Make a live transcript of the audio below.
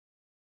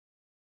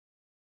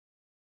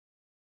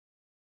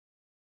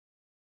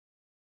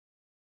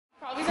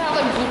Probably gonna have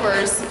like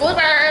bloopers.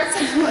 Bloopers!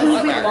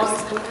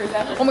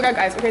 Oh my god,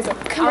 guys. Okay, so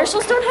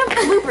commercials don't have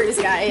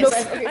bloopers, guys.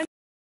 Okay.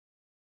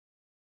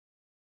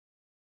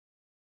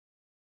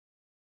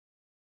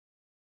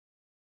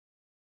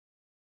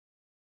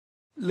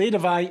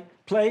 Leadavai,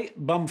 play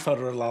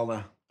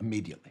Bumferralala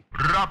immediately.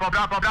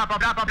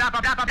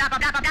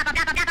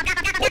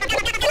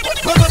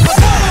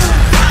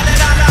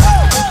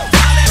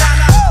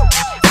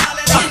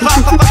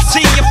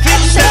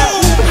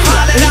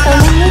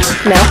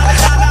 No.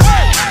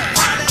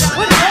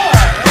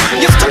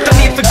 Jag störtar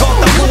ner för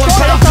gatan på en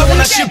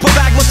parabola tjuv på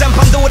väg mot en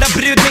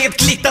Pandora-brud med ett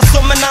glitta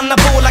som en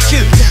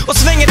anabola-kul och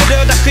svänger det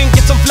röda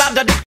skynket som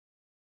fladdrar.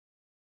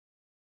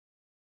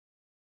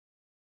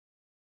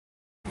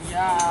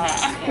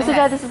 Mr.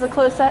 Dad, this is a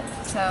close set.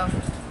 So,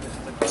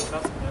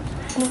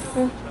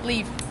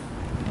 leave.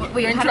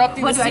 Wait, You're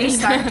interrupting what the do I just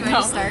scene. start? Do I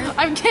just start?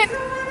 I'm kidding.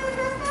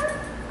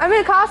 I'm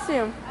in a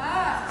costume.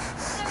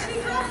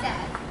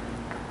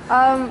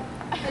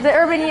 The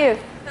Urban Youth.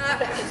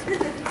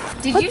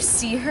 Did you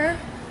see her?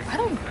 I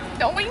don't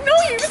know. Wait, no,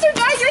 you, Mr.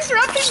 Dad, you're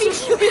interrupting me.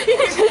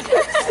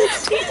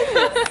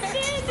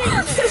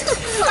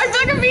 I feel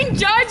like I'm being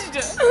judged.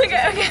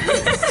 Okay.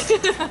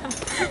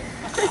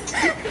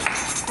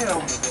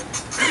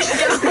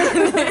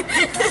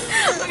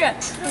 Okay.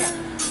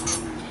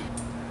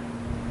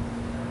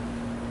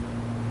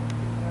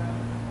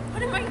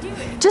 What am I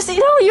doing? Just, you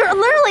know, you're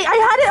literally, I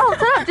had it all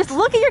set up. Just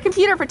look at your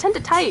computer, pretend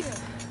to type.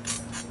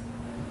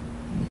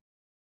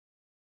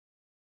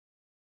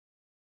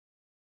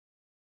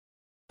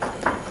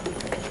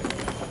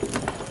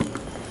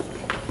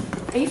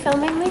 Are you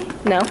filming me?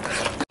 No.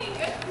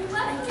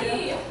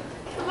 Lefty!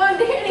 Come on,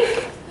 Danny!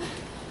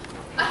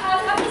 I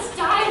had this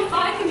guy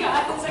finding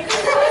guys. I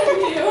couldn't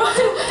find you.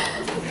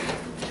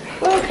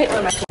 Well, okay, what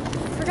am I?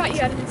 Forgot you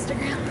had an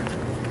Instagram.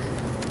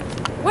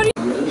 What are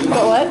you?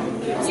 But what?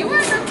 You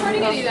weren't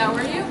recording any of that,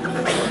 were you?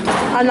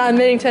 I'm not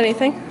admitting to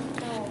anything.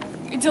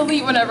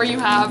 Delete whatever you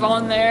have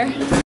on there.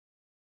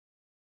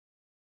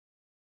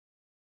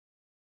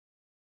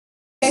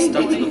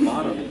 Stuck to the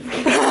bottom.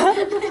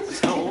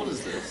 How old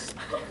is this?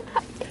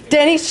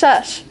 Danny,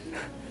 shush.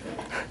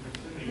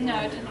 No,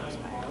 it didn't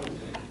expire.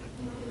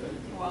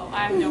 Well,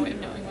 I have no way of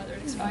knowing whether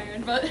it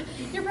expired, but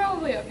you're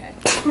probably okay.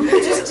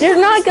 You're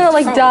not gonna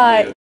like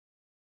die.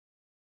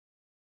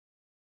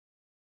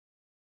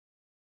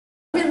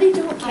 I really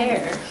don't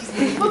care.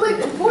 But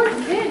like, poor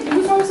kid, he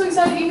was probably so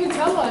excited to eat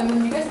Nutella, and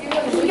then you guys gave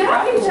him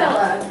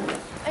Nutella.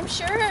 I'm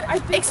sure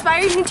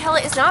expired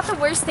Nutella is not the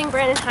worst thing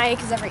Brandon Hayek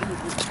has ever eaten.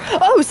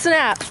 Oh,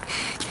 snap.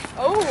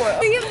 Oh.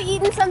 You have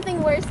eaten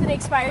something worse than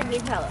expired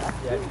Nutella.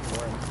 Yeah, it's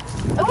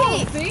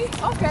Okay. Oh, see?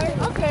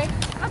 Okay.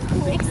 That's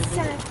cool.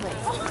 Exactly.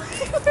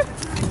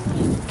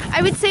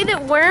 I would say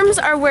that worms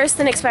are worse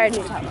than expired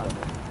Nutella.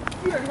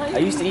 I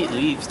used to eat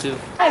leaves too.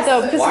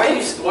 So, Why are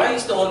you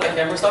still on my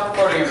camera? Stop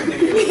recording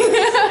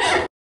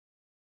everything.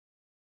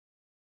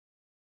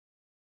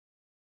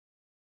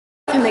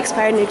 From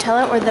expired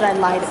Nutella or that I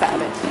lied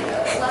about it?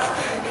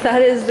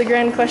 That is the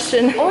grand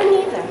question. Or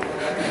neither.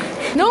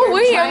 No,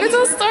 wait, I'm gonna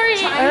tell a story.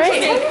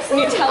 Alright.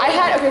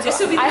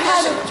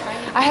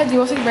 I had the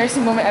most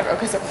embarrassing moment ever.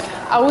 Okay, so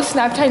I was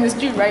Snapchatting this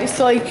dude, right?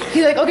 So like,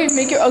 he's like, okay,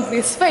 make your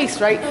ugliest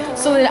face, right?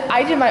 So then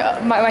I did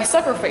my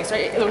sucker face,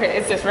 right? Okay,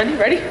 it's this. Ready?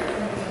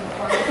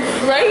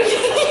 Right?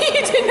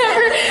 he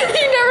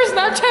never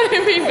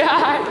Snapchatted me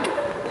back.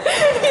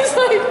 He's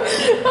like,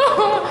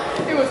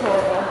 oh, it was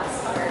horrible.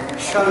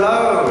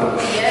 Shalom.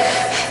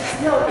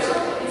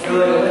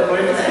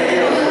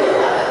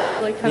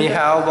 Ni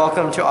hao,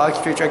 welcome to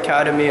Oxford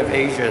Academy of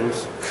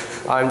Asians.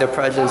 I'm the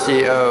President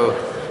CEO,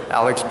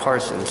 Alex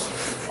Parsons.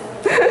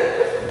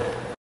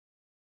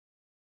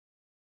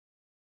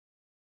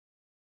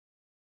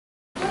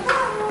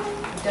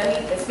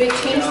 This big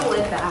change the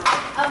lid back.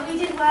 Oh, we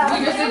did well.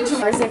 We just did two.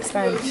 Where's the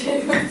expense?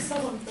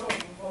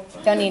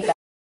 Don't need that.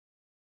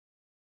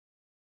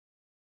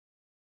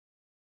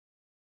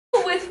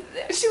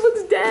 She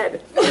looks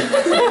dead.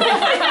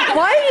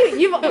 Why are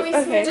you?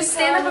 Okay. Just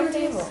stand up on the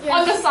table.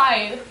 On the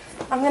side.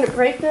 I'm gonna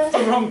break this.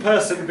 The wrong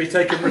person to be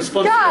taking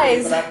responsibility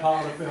Guys. for that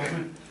part of the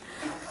filming.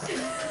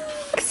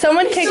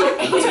 Someone kick.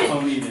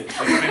 Don't need it.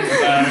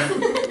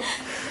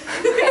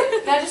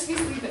 Now just be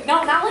sleeping.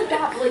 No, not like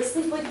that, but like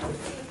sleep like.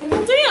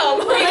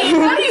 Damn! Like,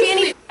 how do you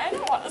sleep? I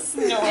don't want to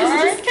snore.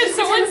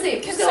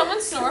 Can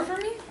someone snore for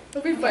me?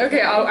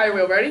 Okay, I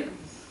will. Ready?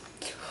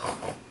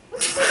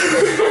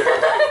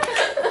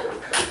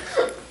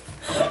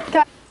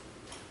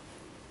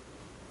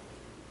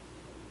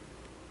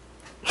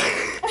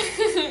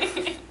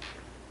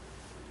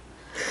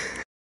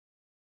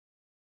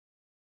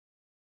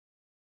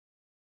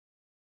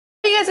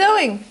 Where are you guys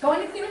going?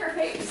 Going to clean her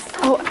face.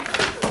 Oh,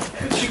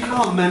 But you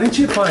can't manage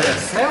it by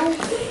yourself.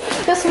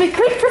 this will be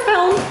quick for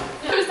film.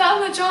 Is that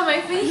much on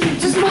my face?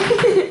 Just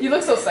you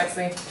look so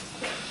sexy.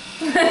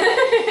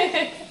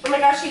 Oh my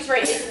gosh, she's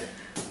right here.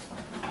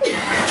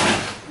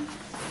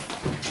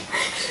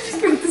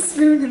 She's got the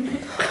spoon in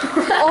there.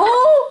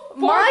 Oh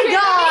my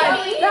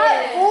god! Baby.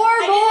 That poor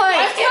boy!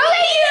 I'm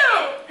telling you!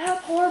 That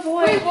poor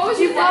boy. Wait, what was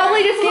you your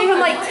probably dad? just gave him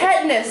like like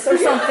tetanus or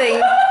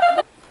something.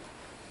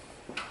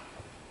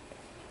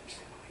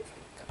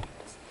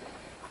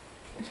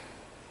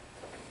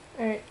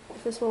 Alright,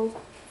 fist hold.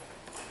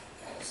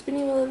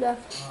 Spinny wheel of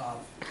death.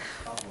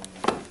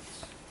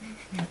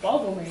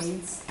 Bubble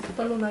mains.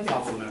 Bubble nuggets.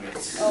 Bubble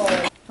nuggets.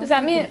 Oh. Does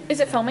that mean, is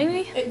it filming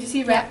me? Do you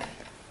see rep?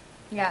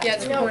 Yeah,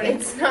 it's No, recording.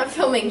 it's not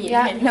filming you.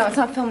 Yeah. No, it's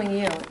not filming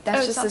you.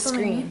 That's it's just the not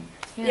filming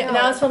screen. Yeah,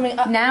 now it's filming.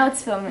 Now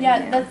it's filming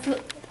Yeah, you. that's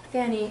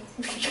Danny.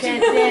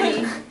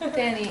 Danny.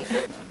 Danny.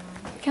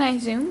 Can I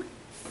zoom?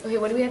 Okay,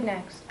 what do we have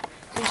next?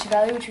 So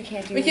Chevalier, which we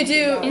can't do. We could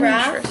do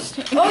rap.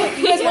 Interesting. Oh,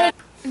 you guys want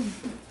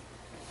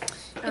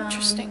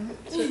Interesting.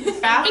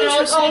 rap?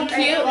 Oh,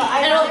 cute.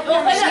 And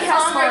we'll play that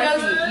song where it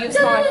goes. You have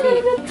smaller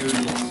feet.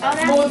 Oh,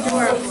 that's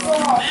adorable.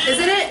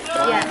 Isn't it?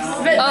 Yes.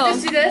 But Oh.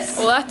 just do this.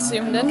 Well, that's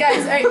zoomed in.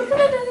 Guys, alright.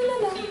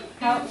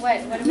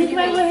 What are we doing?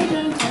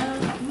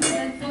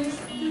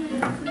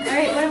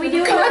 Alright, what are we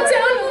doing? Cut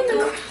down on the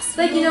cross.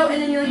 Like, you know,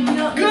 and then you're like, you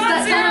know, it's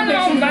that kind of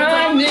picture.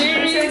 I'm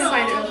sure you can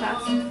find it real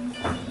fast.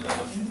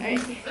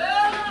 Alright.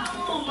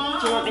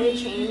 Do you want me to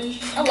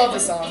change? I love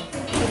this song.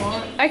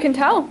 I can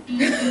tell.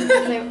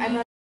 I'm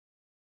not.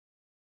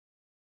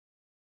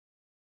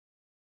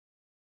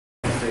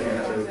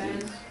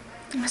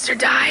 Mr.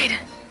 Died.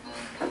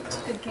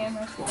 Good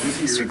camera.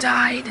 Mr.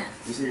 Died.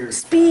 You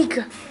Speak.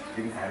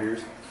 have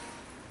yours?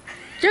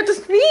 You have to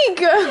speak.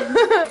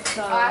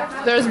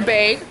 There's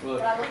Bake.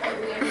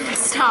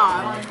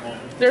 Stop.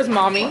 There's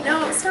Mommy.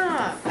 No,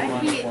 stop. I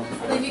hate.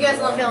 If you guys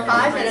want to film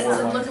 5 minutes,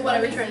 and look at what I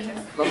returned to.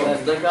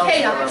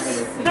 Okay, now.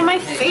 Look at my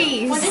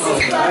face. You I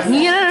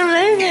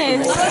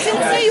was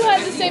gonna say you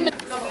had the same.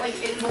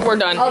 We're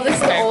done. Oh, this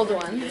is the old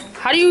one.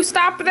 How do you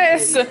stop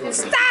this?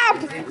 Stop!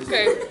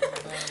 Okay.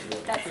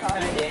 That's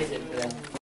all.